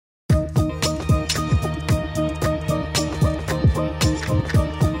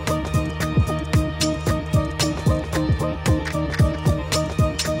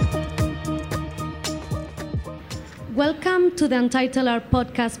to the Untitled Art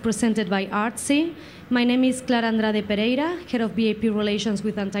podcast presented by Artsy. My name is Clara Andrade Pereira, Head of VIP Relations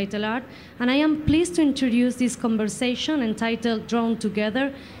with Untitled Art, and I am pleased to introduce this conversation entitled Drawn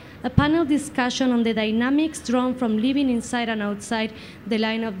Together, a panel discussion on the dynamics drawn from living inside and outside the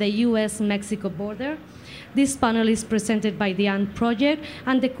line of the US-Mexico border. This panel is presented by the ANT Project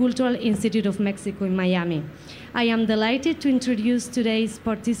and the Cultural Institute of Mexico in Miami. I am delighted to introduce today's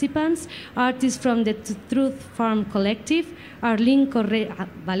participants, artists from the Truth Farm Collective, Arlene Correa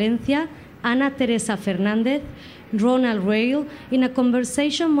Valencia, Ana Teresa Fernandez, Ronald Rail, in a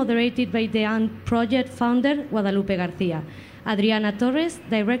conversation moderated by the ANT Project founder, Guadalupe Garcia. Adriana Torres,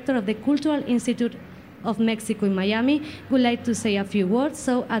 Director of the Cultural Institute of Mexico in Miami, would like to say a few words.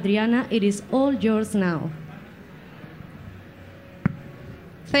 So, Adriana, it is all yours now.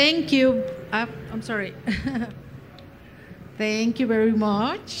 Thank you. I'm sorry. Thank you very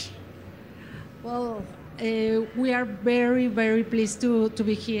much. Well, we are very, very pleased to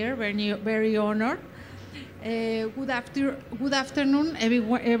be here, very honored. Good afternoon,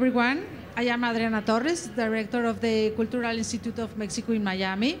 everyone. I am Adriana Torres, Director of the Cultural Institute of Mexico in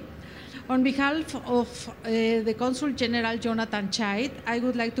Miami. On behalf of the Consul General Jonathan Chait, I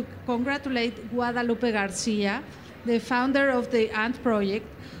would like to congratulate Guadalupe Garcia, the founder of the ANT Project,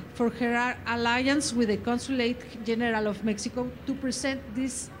 for her alliance with the Consulate General of Mexico to present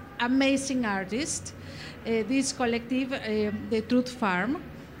this amazing artist, this collective, the Truth Farm,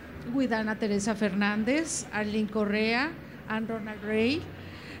 with Ana Teresa Fernandez, Arlene Correa, and Ronald Ray.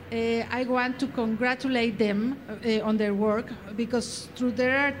 I want to congratulate them on their work because through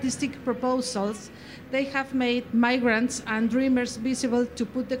their artistic proposals, they have made migrants and dreamers visible to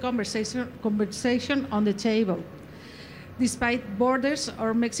put the conversation on the table. Despite borders,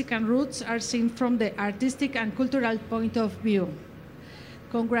 our Mexican roots are seen from the artistic and cultural point of view.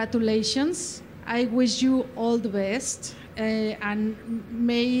 Congratulations. I wish you all the best, and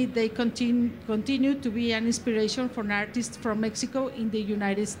may they continue to be an inspiration for artists from Mexico in the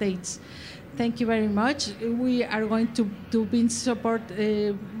United States. Thank you very much. We are going to be in support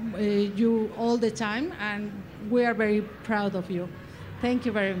you all the time, and we are very proud of you. Thank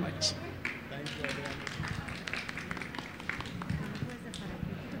you very much. Thank you, Adriana.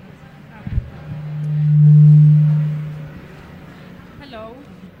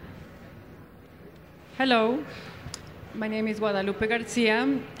 Hello, my name is Guadalupe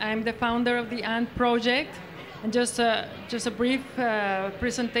Garcia. I'm the founder of the ANT Project. And just a brief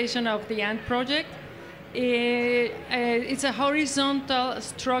presentation of the ANT Project. It's a horizontal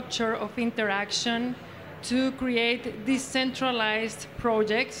structure of interaction to create decentralized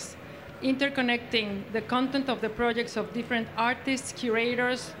projects, interconnecting the content of the projects of different artists,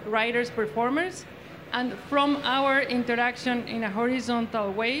 curators, writers, performers. And from our interaction in a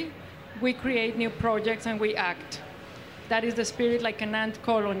horizontal way, we create new projects and we act. That is the spirit, like an ant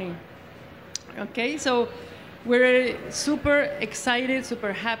colony. Okay, so we're super excited,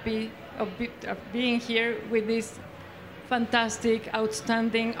 super happy of being here with this fantastic,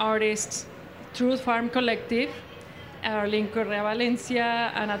 outstanding artists, Truth Farm Collective, Arlene Correa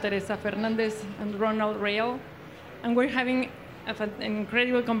Valencia, Ana Teresa Fernandez, and Ronald Rail. And we're having an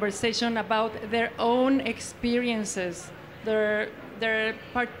incredible conversation about their own experiences, their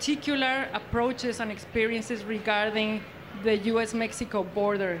particular approaches and experiences regarding the US-Mexico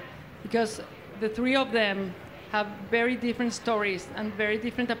border, because the three of them have very different stories and very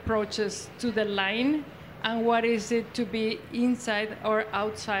different approaches to the line and what is it to be inside or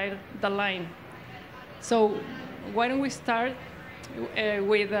outside the line. So why don't we start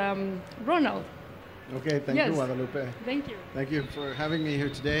with Ronald? Okay, thank you, Guadalupe. Thank you. Thank you for having me here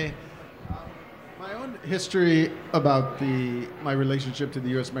today. My own history about my relationship to the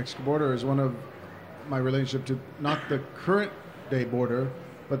U.S.-Mexico border is one of my relationship to not the current day border,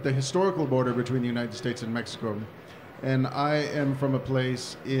 but the historical border between the United States and Mexico. And I am from a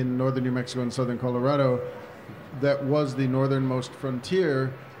place in northern New Mexico and southern Colorado that was the northernmost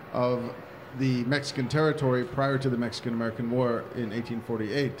frontier of the Mexican territory prior to the Mexican-American War in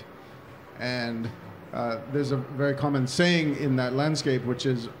 1848. And there's a very common saying in that landscape, which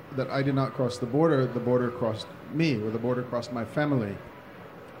is that I did not cross the border crossed me, or the border crossed my family.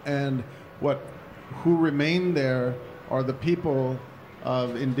 And who remained there are the people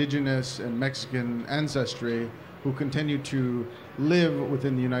of indigenous and Mexican ancestry who continue to live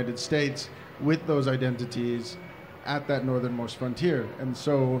within the United States with those identities at that northernmost frontier. And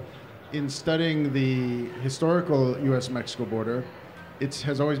so in studying the historical US-Mexico border, it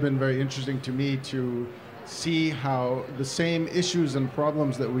has always been very interesting to me to see how the same issues and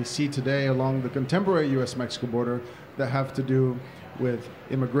problems that we see today along the contemporary US-Mexico border that have to do with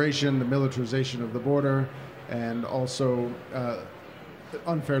immigration, the militarization of the border, and also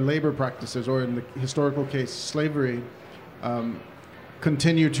unfair labor practices, or in the historical case, slavery,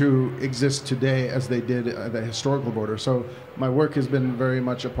 continue to exist today as they did at the historical border. So my work has been very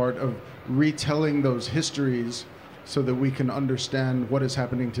much a part of retelling those histories so that we can understand what is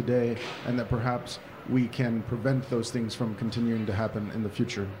happening today, and that perhaps we can prevent those things from continuing to happen in the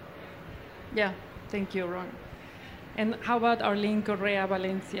future. Yeah, thank you, Ron. And how about Arlene Correa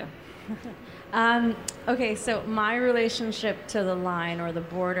Valencia? Okay, so my relationship to the line or the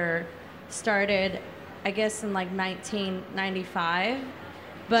border started, I guess, in like 1995,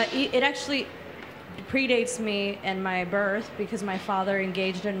 but it actually predates me and my birth, because my father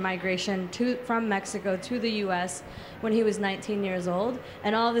engaged in migration from Mexico to the U.S. when he was 19 years old,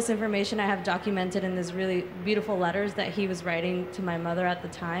 and all of this information I have documented in these really beautiful letters that he was writing to my mother at the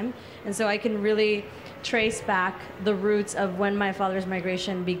time. And so I can really trace back the roots of when my father's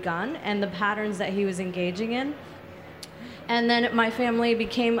migration begun and the patterns that he was engaging in. And then my family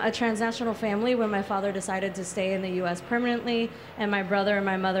became a transnational family when my father decided to stay in the U.S. permanently, and my brother and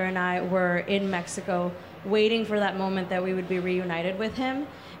my mother and I were in Mexico waiting for that moment that we would be reunited with him.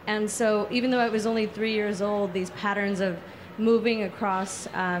 And so even though I was only 3 years old, these patterns of moving across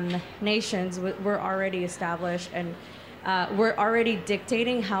nations were already established, and were already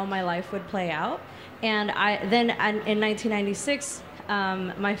dictating how my life would play out. And then in 1996,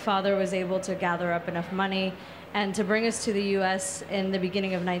 my father was able to gather up enough money and to bring us to the U.S. in the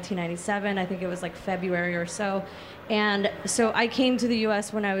beginning of 1997. I think it was like February or so. And so I came to the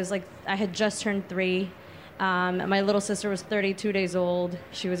U.S. when I had just turned 3. My little sister was 32 days old.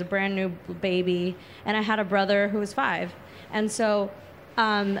 She was a brand new baby. And I had a brother who was 5. And so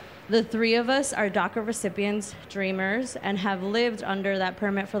the 3 of us are DACA recipients, dreamers, and have lived under that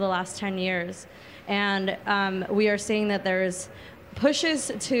permit for the last 10 years. And we are seeing that there's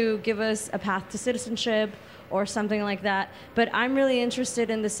pushes to give us a path to citizenship or something like that. But I'm really interested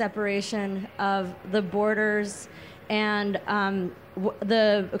in the separation of the borders and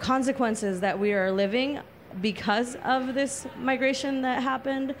the consequences that we are living because of this migration that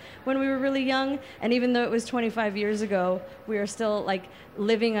happened when we were really young. And even though it was 25 years ago, we are still like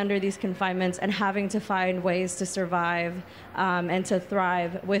living under these confinements and having to find ways to survive and to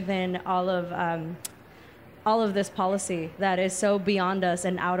thrive within all of this policy that is so beyond us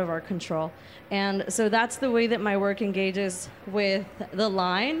and out of our control. And so that's the way that my work engages with the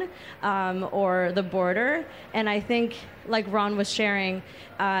line or the border. And I think, like Ron was sharing,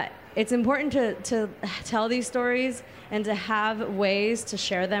 it's important to tell these stories and to have ways to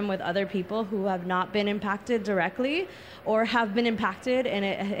share them with other people who have not been impacted directly or have been impacted and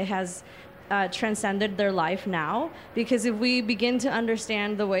it has transcended their life now. Because if we begin to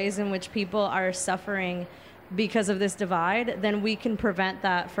understand the ways in which people are suffering because of this divide, then we can prevent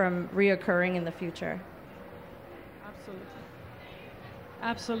that from reoccurring in the future. Absolutely.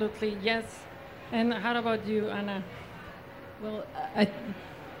 Absolutely, yes. And how about you, Anna? Well,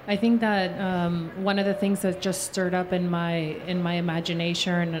 I think that one of the things that just stirred up in my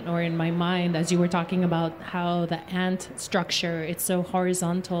imagination or in my mind as you were talking about how the ant structure, it's so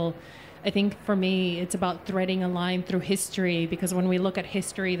horizontal. I think for me, it's about threading a line through history, because when we look at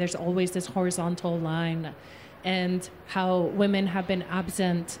history, there's always this horizontal line, and how women have been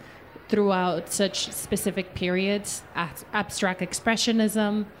absent throughout such specific periods, abstract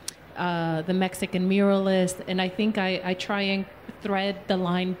expressionism, the Mexican muralist, and I think I try and thread the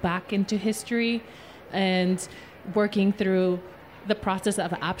line back into history and working through the process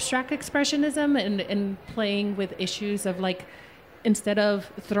of abstract expressionism and playing with issues of, like, instead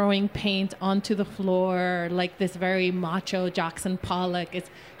of throwing paint onto the floor like this very macho Jackson Pollock, it's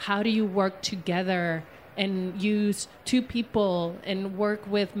how do you work together and use 2 people and work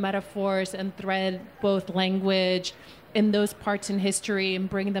with metaphors and thread both language in those parts in history and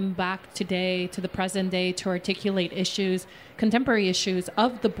bring them back today to the present day to articulate issues, contemporary issues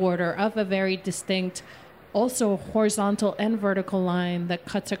of the border, of a very distinct, also horizontal and vertical line that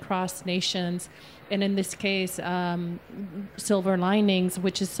cuts across nations. And in this case, Silver Linings,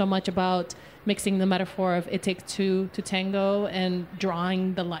 which is so much about mixing the metaphor of it takes 2 to tango and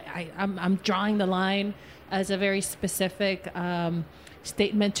drawing the line. I'm drawing the line as a very specific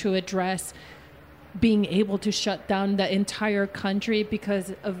statement to address being able to shut down the entire country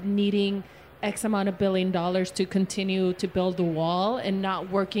because of needing X amount of $1 billion to continue to build the wall, and not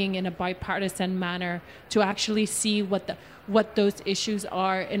working in a bipartisan manner to actually see what those issues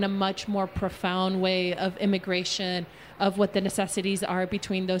are in a much more profound way of immigration, of what the necessities are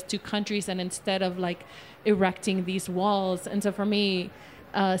between those 2 countries, and instead of like erecting these walls. And so for me,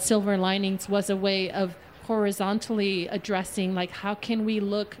 Silver Linings was a way of horizontally addressing, like, how can we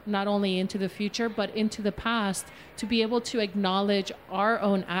look not only into the future but into the past to be able to acknowledge our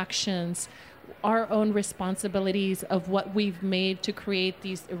own actions, our own responsibilities of what we've made to create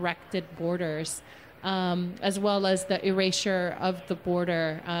these erected borders, as well as the erasure of the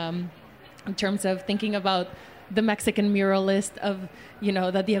border, in terms of thinking about the Mexican muralist of,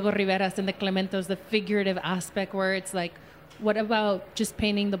 the Diego Riveras and the Clementos, the figurative aspect where it's like, what about just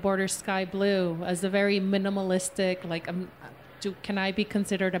painting the border sky blue as a very minimalistic, like, can I be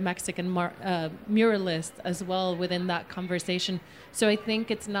considered a Mexican muralist as well within that conversation? So I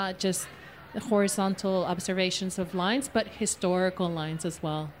think it's not just the horizontal observations of lines, but historical lines as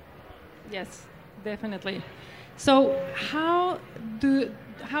well. Yes, definitely. So how do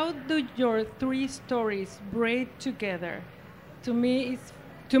your three stories braid together? To me,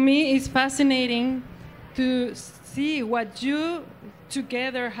 it's fascinating to see what you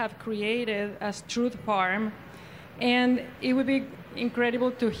together have created as Truth Farm, and it would be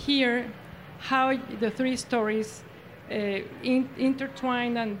incredible to hear how the three stories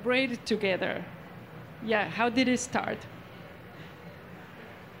intertwined and braided together. Yeah, how did it start?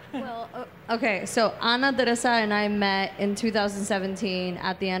 Well, okay, so Ana Teresa and I met in 2017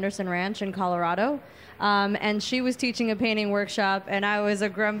 at the Anderson Ranch in Colorado, and she was teaching a painting workshop, and I was a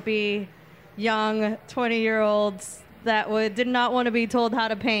grumpy, young 20-year-old that did not want to be told how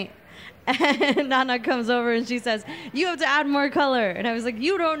to paint. And Nana comes over and she says, "You have to add more color." And I was like,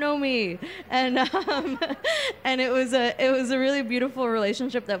 "You don't know me." And and it was a really beautiful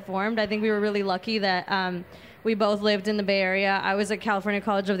relationship that formed. I think we were really lucky that we both lived in the Bay Area. I was at California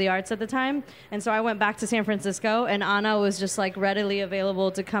College of the Arts at the time, and so I went back to San Francisco, and Ana was just like readily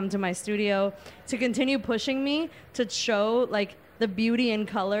available to come to my studio to continue pushing me to show like the beauty and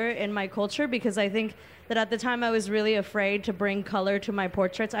color in my culture, because I think that at the time I was really afraid to bring color to my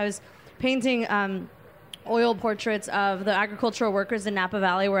portraits. I was painting oil portraits of the agricultural workers in Napa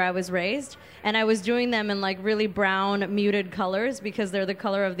Valley where I was raised, and I was doing them in like really brown muted colors because they're the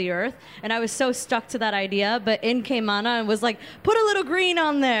color of the earth, and I was so stuck to that idea. But in came Ana and was like, put a little green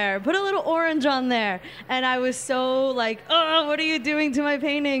on there, put a little orange on there, and I was so like, oh, what are you doing to my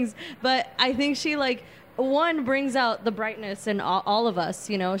paintings? But I think she like one brings out the brightness in all of us.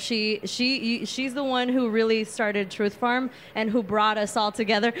 She's the one who really started Truth Farm and who brought us all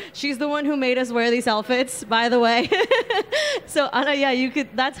together. She's the one who made us wear these outfits, by the way. So Ana, yeah,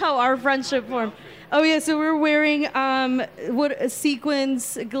 that's how our friendship formed. Oh yeah, so we're wearing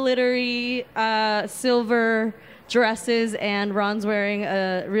sequins, glittery, silver dresses, and Ron's wearing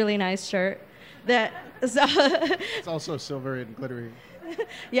a really nice shirt. It's also silver and glittery.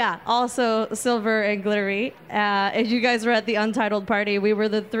 Yeah, also silver and glittery. If you guys were at the Untitled party, we were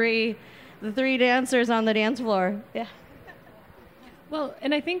the three dancers on the dance floor. Yeah. Well,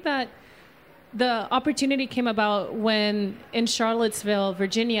 and I think that the opportunity came about when in Charlottesville,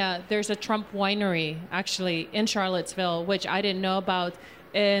 Virginia, there's a Trump winery actually in Charlottesville, which I didn't know about.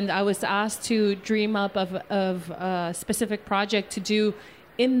 And I was asked to dream up of a specific project to do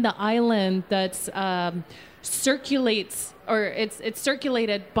in the island that's circulates, or it's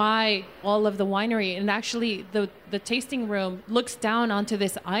circulated by all of the winery, and actually the tasting room looks down onto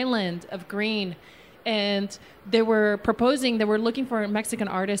this island of green. And they were looking for a Mexican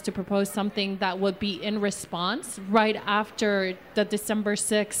artist to propose something that would be in response right after the December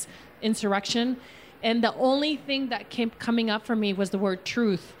 6th insurrection. And the only thing that kept coming up for me was the word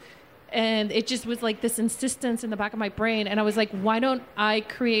truth. And it just was like this insistence in the back of my brain. And I was like, why don't I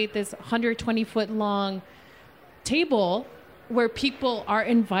create this 120-foot long table where people are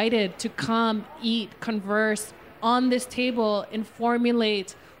invited to come, eat, converse on this table, and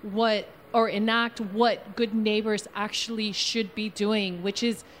formulate or enact what good neighbors actually should be doing, which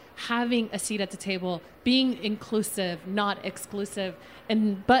is having a seat at the table, being inclusive, not exclusive.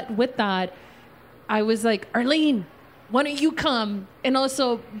 But with that, I was like, Arlene, why don't you come and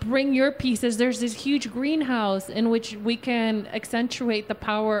also bring your pieces? There's this huge greenhouse in which we can accentuate the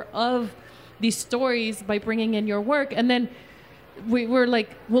power of these stories by bringing in your work. And then we were like,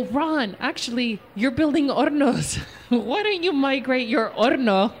 well, Ron, actually, you're building hornos. Why don't you migrate your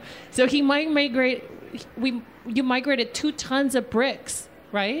horno? So you migrated 2 tons of bricks,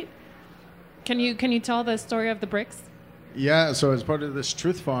 right? Can you tell the story of the bricks? Yeah, so as part of this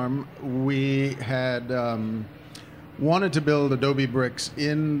Truth Farm, we had wanted to build adobe bricks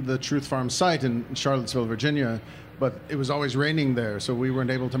in the Truth Farm site in Charlottesville, Virginia, but it was always raining there, so we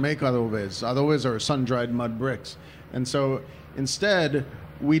weren't able to make adobes. Adobes are sun-dried mud bricks. And so instead,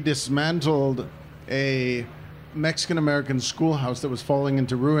 we dismantled a Mexican-American schoolhouse that was falling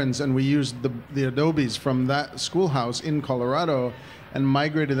into ruins, and we used the adobes from that schoolhouse in Colorado and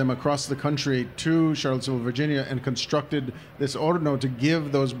migrated them across the country to Charlottesville, Virginia, and constructed this horno to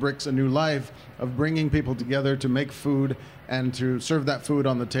give those bricks a new life of bringing people together to make food and to serve that food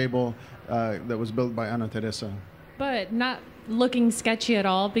on the table that was built by Ana Teresa. But not looking sketchy at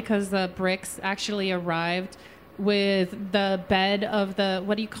all, because the bricks actually arrived with the bed of the,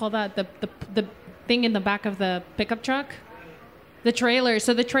 what do you call that? The thing in the back of the pickup truck? The trailer.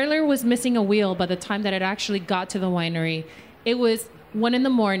 So the trailer was missing a wheel by the time that it actually got to the winery. It was 1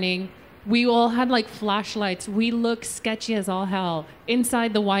 a.m. We all had like flashlights. We looked sketchy as all hell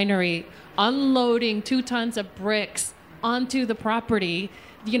inside the winery, unloading 2 tons of bricks onto the property.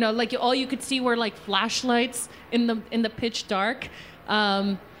 You know, like all you could see were like flashlights in the pitch dark.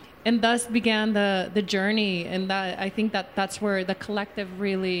 And thus began the journey. And that, I think that's where the collective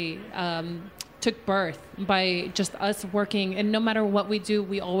really took birth, by just us working. And no matter what we do,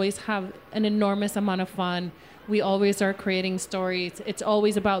 we always have an enormous amount of fun. We always are creating stories. It's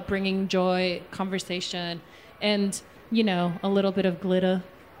always about bringing joy, conversation, and, you know, a little bit of glitter.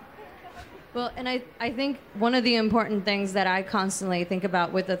 Well, and I think one of the important things that I constantly think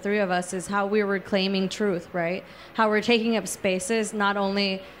about with the three of us is how we're reclaiming truth, right? How we're taking up spaces, not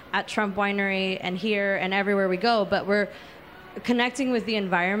only at Trump Winery and here and everywhere we go, but we're connecting with the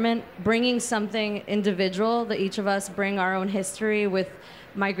environment, bringing something individual, that each of us bring our own history with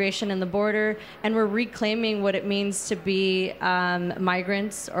migration and the border, and we're reclaiming what it means to be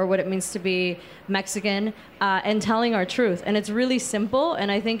migrants, or what it means to be Mexican, and telling our truth. And it's really simple,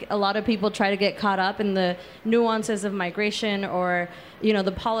 and I think a lot of people try to get caught up in the nuances of migration, or, you know,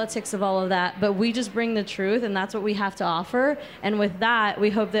 the politics of all of that, but we just bring the truth, and that's what we have to offer. And with that, we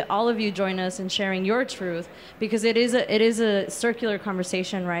hope that all of you join us in sharing your truth, because it is a circular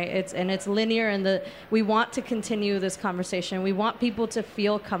conversation, right? It's linear, and we want to continue this conversation. We want people to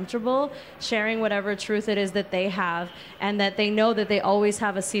feel comfortable sharing whatever truth it is that they have, and that they know that they always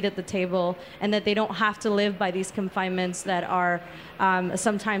have a seat at the table, and that they don't have to live by these confinements that are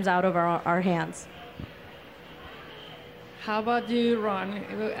sometimes out of our hands. How about you, Ron?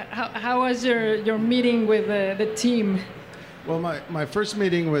 How was your meeting with the team? Well, my first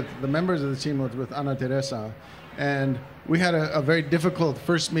meeting with the members of the team was with Ana Teresa, and we had a very difficult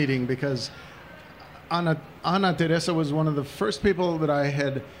first meeting, because Ana Teresa was one of the first people that I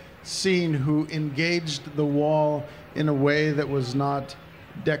had seen who engaged the wall in a way that was not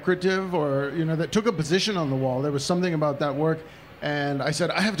decorative, or, you know, that took a position on the wall. There was something about that work. And I said,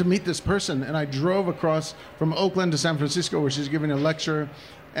 I have to meet this person. And I drove across from Oakland to San Francisco, where she's giving a lecture.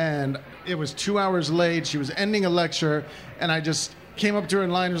 And it was 2 hours late. She was ending a lecture. And I just came up to her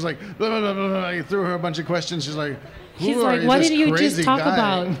in line and was like, blah, blah, blah, blah. I threw her a bunch of questions. She's like, She's like, what did you just talk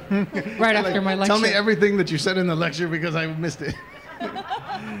about right after like, my lecture? Tell me everything that you said in the lecture, because I missed it.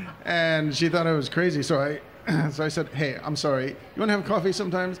 And she thought I was crazy. So I said, hey, I'm sorry. You want to have coffee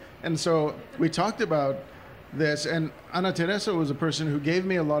sometimes? And so we talked about this. And Ana Teresa was a person who gave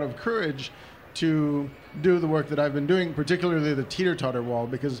me a lot of courage to do the work that I've been doing, particularly the teeter-totter wall,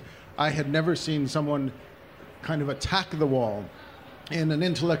 because I had never seen someone kind of attack the wall in an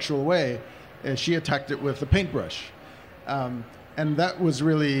intellectual way. She attacked it with a paintbrush. And that was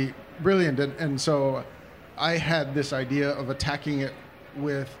really brilliant. And so I had this idea of attacking it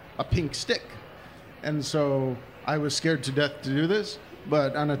with a pink stick. And so I was scared to death to do this,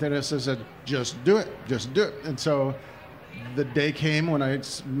 but Ana Teresa said, just do it. And so the day came when I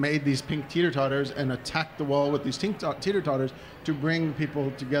made these pink teeter-totters and attacked the wall with these teeter-totters to bring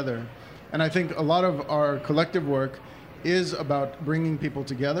people together. And I think a lot of our collective work is about bringing people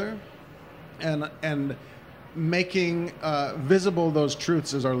together and making visible those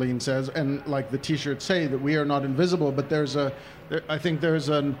truths, as Arlene says, and like the T-shirts say, that we are not invisible, but I think there's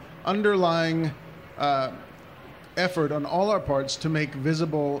an underlying effort on all our parts to make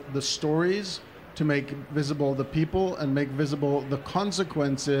visible the stories, to make visible the people, and make visible the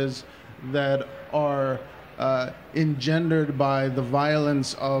consequences that are engendered by the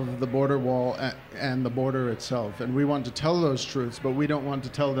violence of the border wall and the border itself. And we want to tell those truths, but we don't want to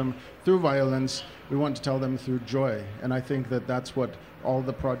tell them through violence. We want to tell them through joy. And I think that that's what all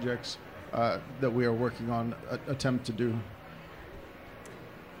the projects that we are working on attempt to do.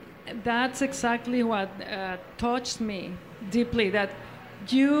 That's exactly what touched me deeply, that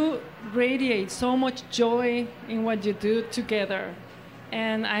you radiate so much joy in what you do together.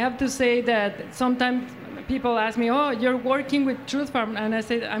 And I have to say that sometimes people ask me, oh, you're working with Truth Farm. And I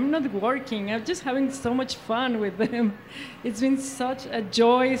say, I'm not working. I'm just having so much fun with them. It's been such a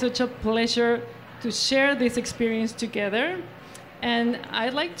joy, such a pleasure to share this experience together. And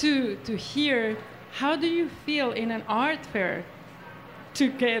I'd like to hear How do you feel in an art fair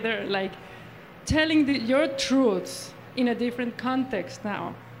together, like telling your truths in a different context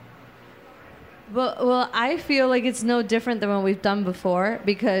now? Well, I feel like it's no different than what we've done before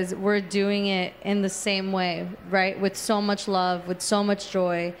because we're doing it in the same way, right? With so much love, with so much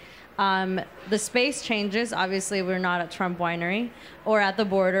joy. The space changes. Obviously, we're not at Trump Winery or at the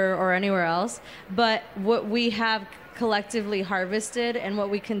border or anywhere else. But what we have collectively harvested and what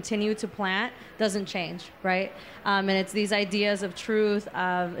we continue to plant doesn't change, right? And it's these ideas of truth,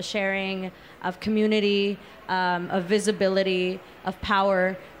 of sharing, of community, of visibility, of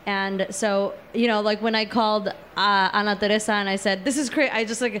power. And so, you know, like when I called Ana Teresa and I said, this is crazy, I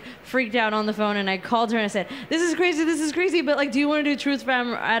just like freaked out on the phone and I called her and I said, this is crazy, but like, do you want to do Truth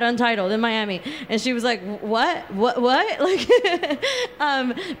Fam at Untitled in Miami? And she was like, what? Like,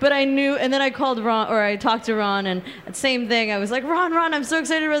 but I knew, and then I called Ron, or I talked to Ron, and same thing, I was like, Ron, I'm so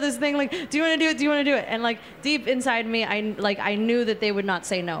excited about this thing, like, do you want to do it? And like, deep inside me, I knew that they would not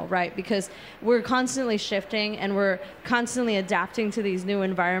say no, right? Because we're constantly shifting and we're constantly adapting to these new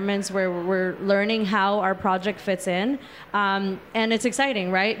environments where we're learning how our project fits in. And it's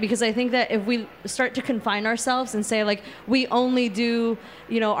exciting, right? Because I think that if we start to confine ourselves and say, like, we only do,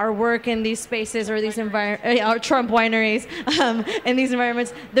 you know, our work in these spaces or these our Trump wineries in these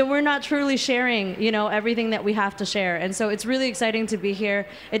environments, then we're not truly sharing, you know, everything that we have to share. And so it's really exciting to be here.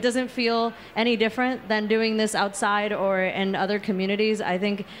 It doesn't feel any different than doing this outside or in other communities. I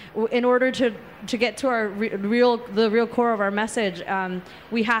think in order to get to our the real core of our message,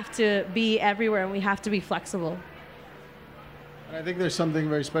 we have to be everywhere and we have to be flexible. And I think there's something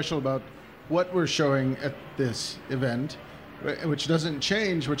very special about what we're showing at this event, which doesn't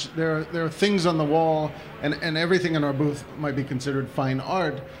change, which there are things on the wall, and everything in our booth might be considered fine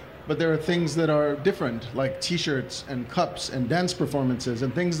art, but there are things that are different, like T-shirts and cups and dance performances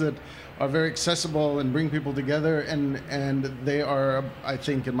and things that are very accessible and bring people together, and they are, I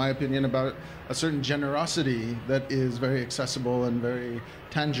think, in my opinion, about a certain generosity that is very accessible and very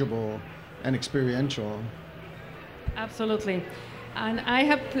tangible and experiential. Absolutely. And I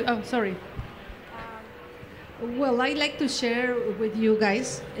have to, oh, sorry. Well, I like to share with you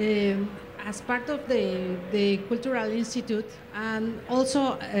guys, as part of the Cultural Institute, and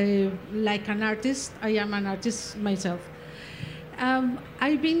also like an artist, I am an artist myself.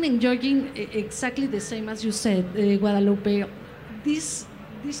 I've been enjoying exactly the same as you said, Guadalupe. These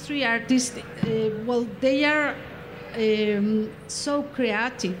three artists, well, they are so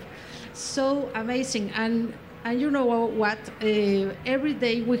creative, so amazing, and you know what? Every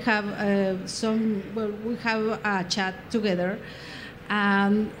day we have we have a chat together,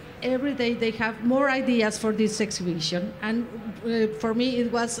 and every day they have more ideas for this exhibition. And for me,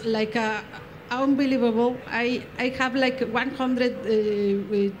 it was like unbelievable. I have like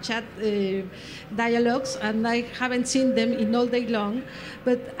 100 chat dialogues, and I haven't seen them in all day long.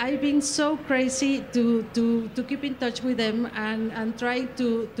 But I've been so crazy to keep in touch with them and try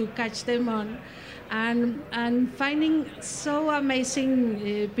to catch them on. And finding so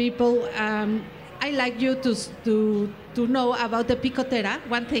amazing people. I like you to know about the picotera,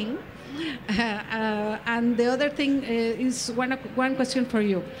 one thing, and the other thing is one question for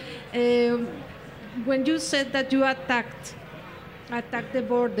you. When you said that you attacked the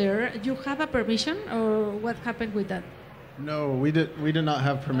border, you have a permission, or what happened with that? No, we did not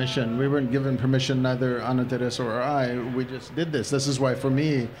have permission. We weren't given permission, neither Ana Teresa or I. We just did this. This is why, for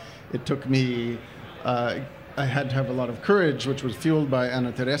me, it took me. I had to have a lot of courage, which was fueled by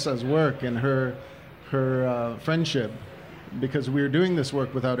Ana Teresa's work and her friendship, because we were doing this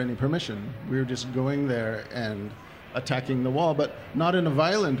work without any permission. We were just going there and attacking the wall, but not in a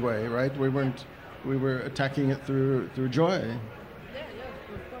violent way, right? We were attacking it through joy. Yeah,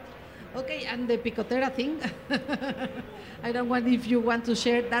 of course. Okay, and the picotera thing. I don't want if you want to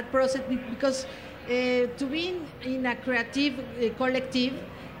share that process, because to be in a creative collective,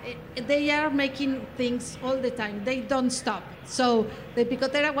 they are making things all the time. They don't stop. So the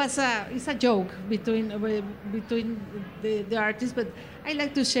picotera is a joke between the artists, but I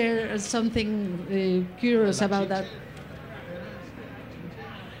like to share something curious about that.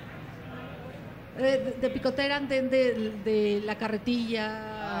 The picotera, and then la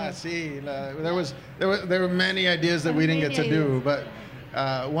carretilla. Sí. There were many ideas that we didn't get to do, but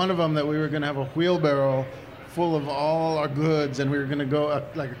one of them, that we were going to have a wheelbarrow full of all our goods, and we were going to go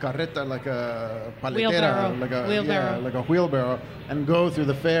like a carreta, like a paletera, like a wheelbarrow, and go through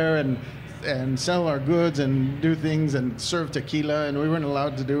the fair and sell our goods and do things and serve tequila, and we weren't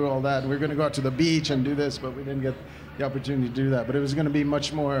allowed to do all that. We were going to go out to the beach and do this, but we didn't get the opportunity to do that. But it was going to be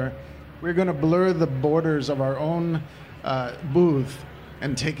much more. We were going to blur the borders of our own booth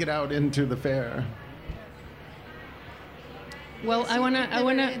and take it out into the fair. Well, I wanna.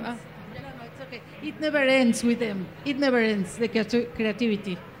 No, it's okay. It never ends with them. It never ends, the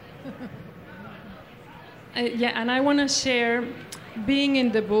creativity. Yeah, and I want to share being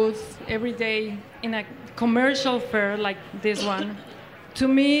in the booth every day in a commercial fair like this one. To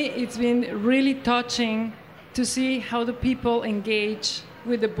me, it's been really touching to see how the people engage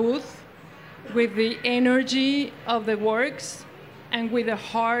with the booth, with the energy of the works, and with the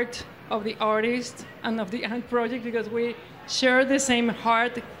heart of the artist and of the art project, because we share the same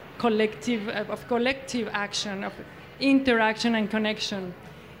heart of collective action, of interaction and connection.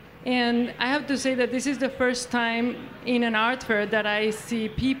 And I have to say that this is the first time in an art fair that I see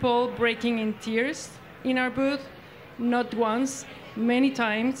people breaking in tears in our booth, not once, many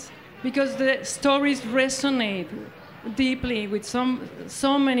times, because the stories resonate deeply with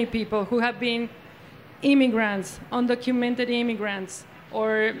so many people who have been immigrants, undocumented immigrants,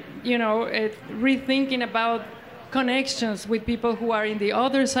 or rethinking about connections with people who are in the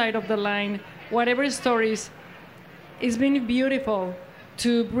other side of the line, whatever stories. It's been beautiful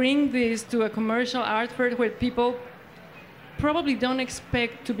to bring this to a commercial art fair where people probably don't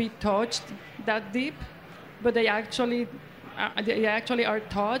expect to be touched that deep, but they actually are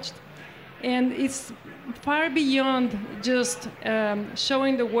touched. And it's far beyond just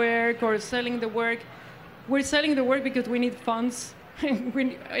showing the work or selling the work. We're selling the work because we need funds.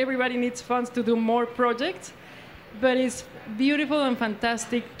 Everybody needs funds to do more projects. But it's beautiful and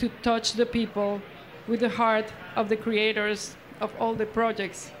fantastic to touch the people with the heart of the creators of all the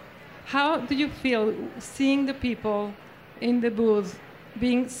projects. How do you feel seeing the people in the booth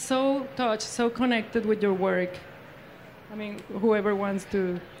being so touched, so connected with your work? I mean, whoever wants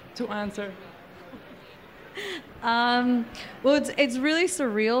to answer. Well, it's really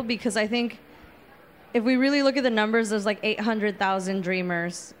surreal because I think if we really look at the numbers, there's like 800,000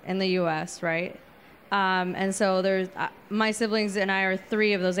 dreamers in the U.S., right? And so there's my siblings and I are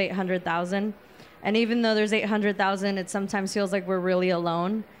 3 of those 800,000. And even though there's 800,000, it sometimes feels like we're really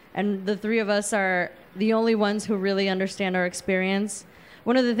alone. And the 3 of us are the only ones who really understand our experience.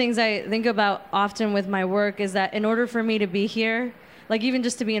 One of the things I think about often with my work is that in order for me to be here, like even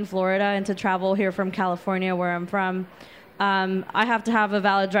just to be in Florida and to travel here from California, where I'm from, I have to have a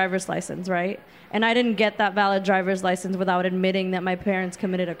valid driver's license, right? And I didn't get that valid driver's license without admitting that my parents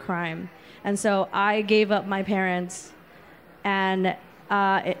committed a crime. And so I gave up my parents and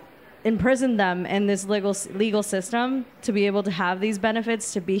imprisoned them in this legal system to be able to have these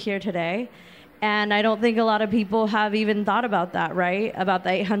benefits, to be here today. And I don't think a lot of people have even thought about that, right? About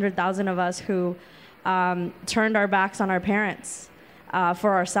the 800,000 of us who turned our backs on our parents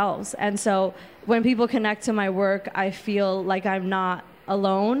for ourselves. And so when people connect to my work, I feel like I'm not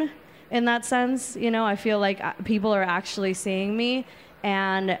alone in that sense. I feel like people are actually seeing me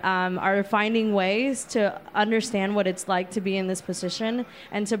and are finding ways to understand what it's like to be in this position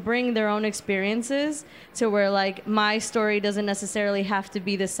and to bring their own experiences to where, like, my story doesn't necessarily have to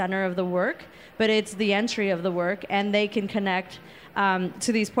be the center of the work, but it's the entry of the work, and they can connect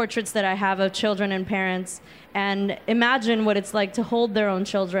to these portraits that I have of children and parents and imagine what it's like to hold their own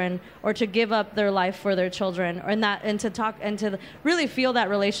children or to give up their life for their children, and to talk and to really feel that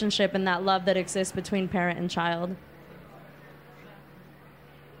relationship and that love that exists between parent and child.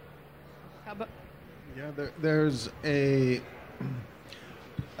 Yeah, there's a.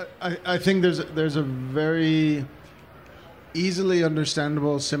 I think there's a very easily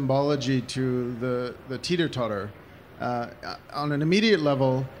understandable symbology to the teeter-totter. On an immediate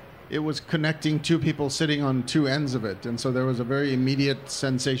level, it was connecting 2 people sitting on 2 ends of it, and so there was a very immediate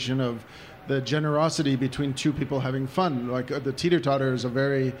sensation of the generosity between 2 people having fun. Like the teeter-totter is a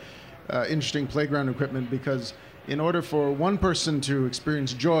very interesting playground equipment because in order for one person to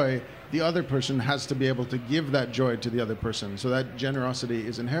experience joy, the other person has to be able to give that joy to the other person. So that generosity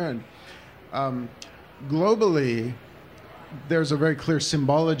is inherent. Globally, there's a very clear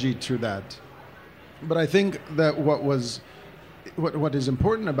symbology to that. But I think that what is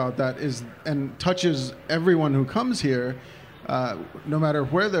important about that is, and touches everyone who comes here, no matter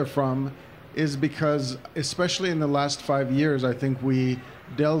where they're from, is because, especially in the last 5 years, I think we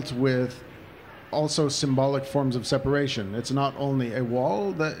dealt with also symbolic forms of separation. It's not only a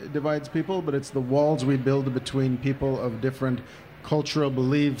wall that divides people, but it's the walls we build between people of different cultural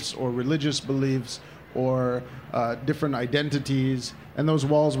beliefs or religious beliefs or different identities. And those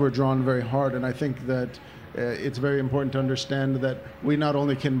walls were drawn very hard. And I think that it's very important to understand that we not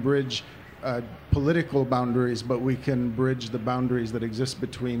only can bridge political boundaries, but we can bridge the boundaries that exist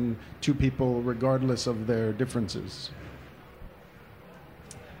between 2 people regardless of their differences.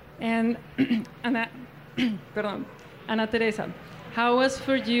 And Ana Teresa, how was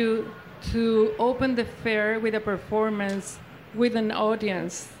for you to open the fair with a performance with an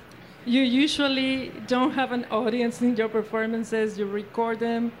audience. You usually don't have an audience in your performances, you record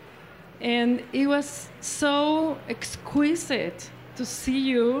them. And it was so exquisite to see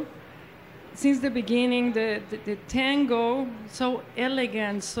you since the beginning, the tango, so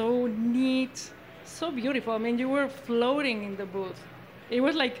elegant, so neat, so beautiful. I mean, you were floating in the booth. It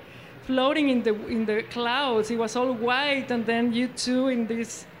was like floating in the clouds. It was all white, and then you two in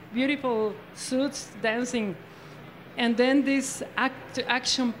these beautiful suits dancing. And then this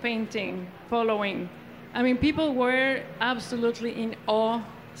action painting following. I mean, people were absolutely in awe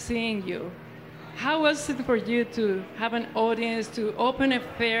seeing you. How was it for you to have an audience, to open a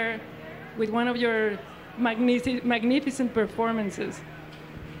fair with one of your magnificent performances?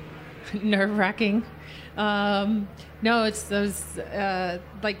 Nerve-wracking. No, it was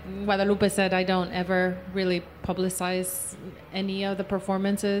like Guadalupe said, I don't ever really publicize any of the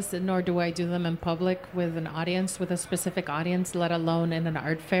performances, nor do I do them in public with an audience, with a specific audience, let alone in an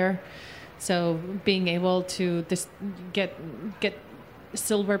art fair. So being able to just get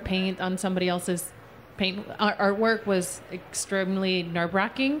silver paint on somebody else's artwork was extremely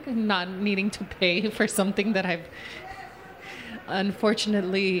nerve-wracking, not needing to pay for something that I've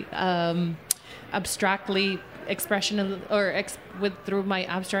unfortunately abstractly through my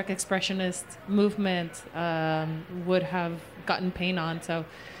abstract expressionist movement would have gotten paint on. So,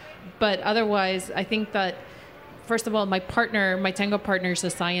 but otherwise, I think that first of all, my tango partner is a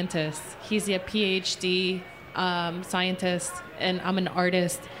scientist. He's a PhD scientist, and I'm an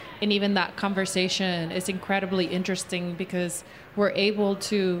artist. And even that conversation is incredibly interesting because we're able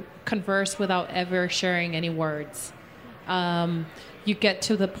to converse without ever sharing any words. You get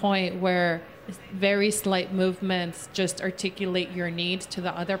to the point where very slight movements just articulate your needs to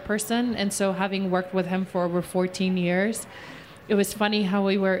the other person. And so having worked with him for over 14 years, it was funny how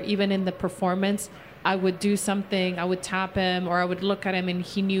we were, even in the performance, I would do something, I would tap him, or I would look at him, and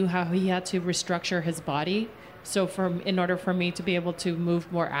he knew how he had to restructure his body. So in order for me to be able to move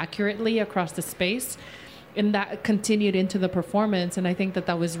more accurately across the space. And that continued into the performance. And I think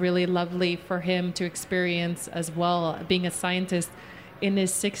that was really lovely for him to experience as well, being a scientist in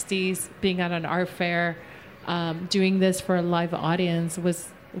his 60s, being at an art fair, doing this for a live audience was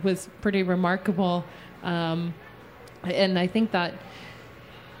pretty remarkable. And I think that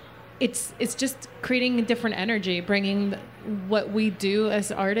it's just creating a different energy, bringing what we do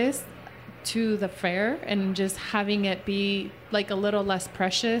as artists to the fair and just having it be like a little less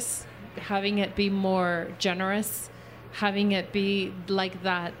precious, having it be more generous, having it be like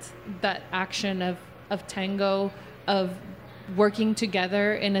that action of tango, of working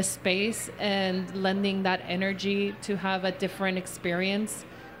together in a space and lending that energy to have a different experience.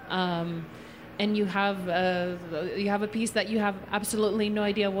 And you have a piece that you have absolutely no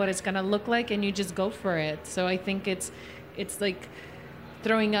idea what it's going to look like, and you just go for it. So I think it's like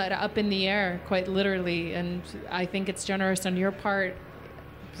throwing it up in the air, quite literally. And I think it's generous on your part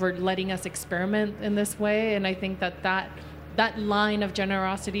for letting us experiment in this way. And I think that line of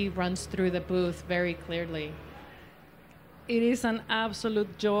generosity runs through the booth very clearly. It is an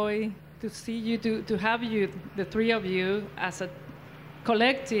absolute joy to see you, to have you, the three of you, as a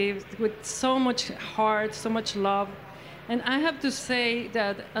collective with so much heart, so much love. And I have to say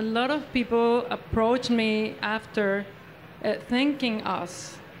that a lot of people approached me after thanking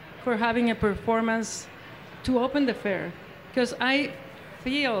us for having a performance to open the fair, because I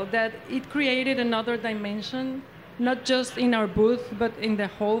feel that it created another dimension, not just in our booth, but in the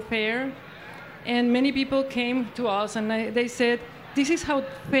whole fair. And many people came to us and they said, this is how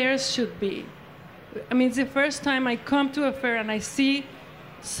fairs should be. I mean, it's the first time I come to a fair and I see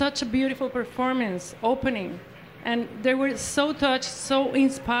such a beautiful performance opening. And they were so touched, so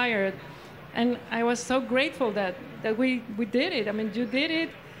inspired. And I was so grateful that we did it. I mean, you did it.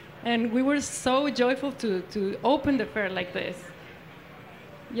 And we were so joyful to open the fair like this.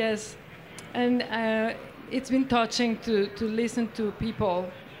 Yes. And it's been touching to listen to people.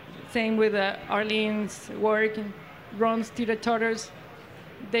 Same with Arlene's work and Ron's Theater Charters.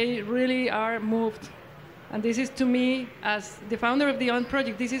 They really are moved. And this is, to me, as the founder of the ON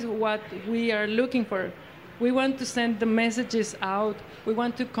Project, this is what we are looking for. We want to send the messages out. We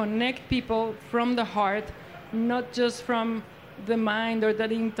want to connect people from the heart, not just from the mind or the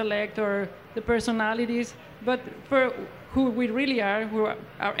intellect or the personalities, but for who we really are, who are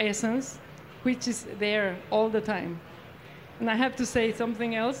our essence, which is there all the time. And I have to say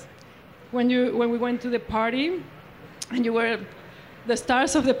something else. When we went to the party, and you were the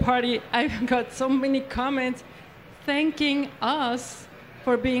stars of the party, I got so many comments thanking us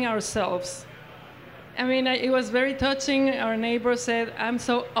for being ourselves. I mean, it was very touching. Our neighbor said, I'm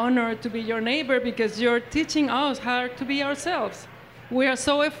so honored to be your neighbor because you're teaching us how to be ourselves. We are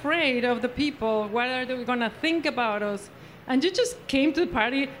so afraid of the people. What are they going to think about us? And you just came to the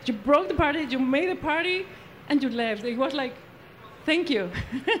party, you broke the party, you made a party, and you left. It was like, thank you.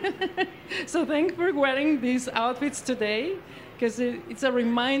 So thanks for wearing these outfits today, because it's a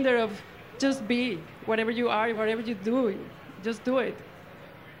reminder of just be whatever you are, whatever you do, just do it.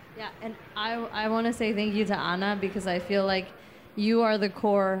 Yeah, and I want to say thank you to Ana, because I feel like you are the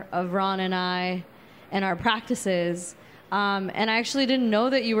core of Ron and I and our practices. And I actually didn't know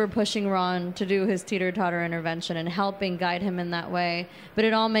that you were pushing Ron to do his teeter-totter intervention and helping guide him in that way. But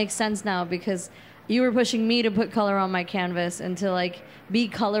it all makes sense now, because you were pushing me to put color on my canvas and to like be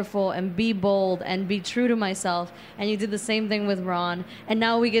colorful and be bold and be true to myself. And you did the same thing with Ron. And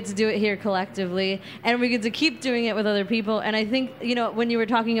now we get to do it here collectively, and we get to keep doing it with other people. And I think, you know, when you were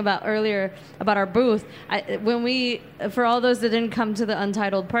talking about earlier about our booth, when we, for all those that didn't come to the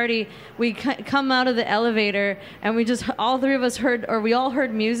Untitled party, we come out of the elevator and we just, all three of us heard, or we all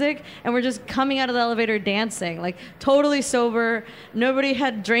heard music, and we're just coming out of the elevator dancing, like totally sober. Nobody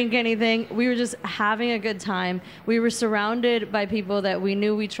had drank anything. We were just having a good time. We were surrounded by people that we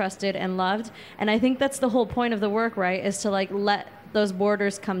knew we trusted and loved. And I think that's the whole point of the work, right? Is to like let those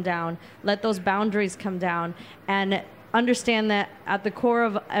borders come down, let those boundaries come down, and understand that at the core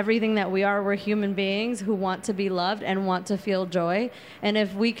of everything that we are, we're human beings who want to be loved and want to feel joy. And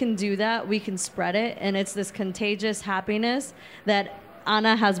if we can do that, we can spread it. And it's this contagious happiness that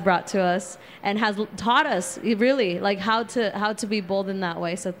Ana has brought to us and has taught us really like how to be bold in that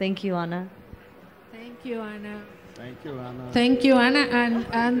way. So thank you, Ana. Thank you, Ana. Thank you, Ana. Thank you, Ana.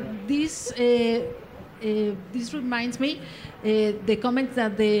 And this reminds me the comment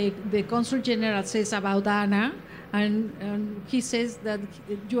that the Consul General says about Ana, and he says that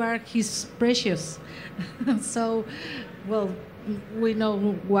you are his precious. So, well, we know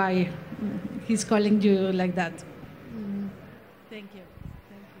why he's calling you like that. Thank you.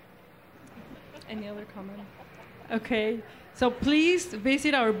 Any other comment? Okay, so please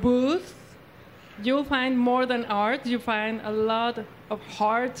visit our booth. You'll find more than art. You find a lot of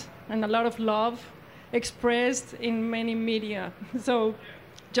heart and a lot of love expressed in many media. So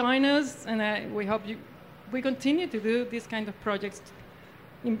join us, and we hope we continue to do these kind of projects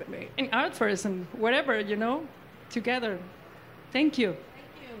in art fairs and whatever, you know, together. Thank you.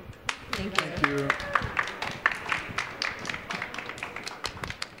 Thank you. Thank you.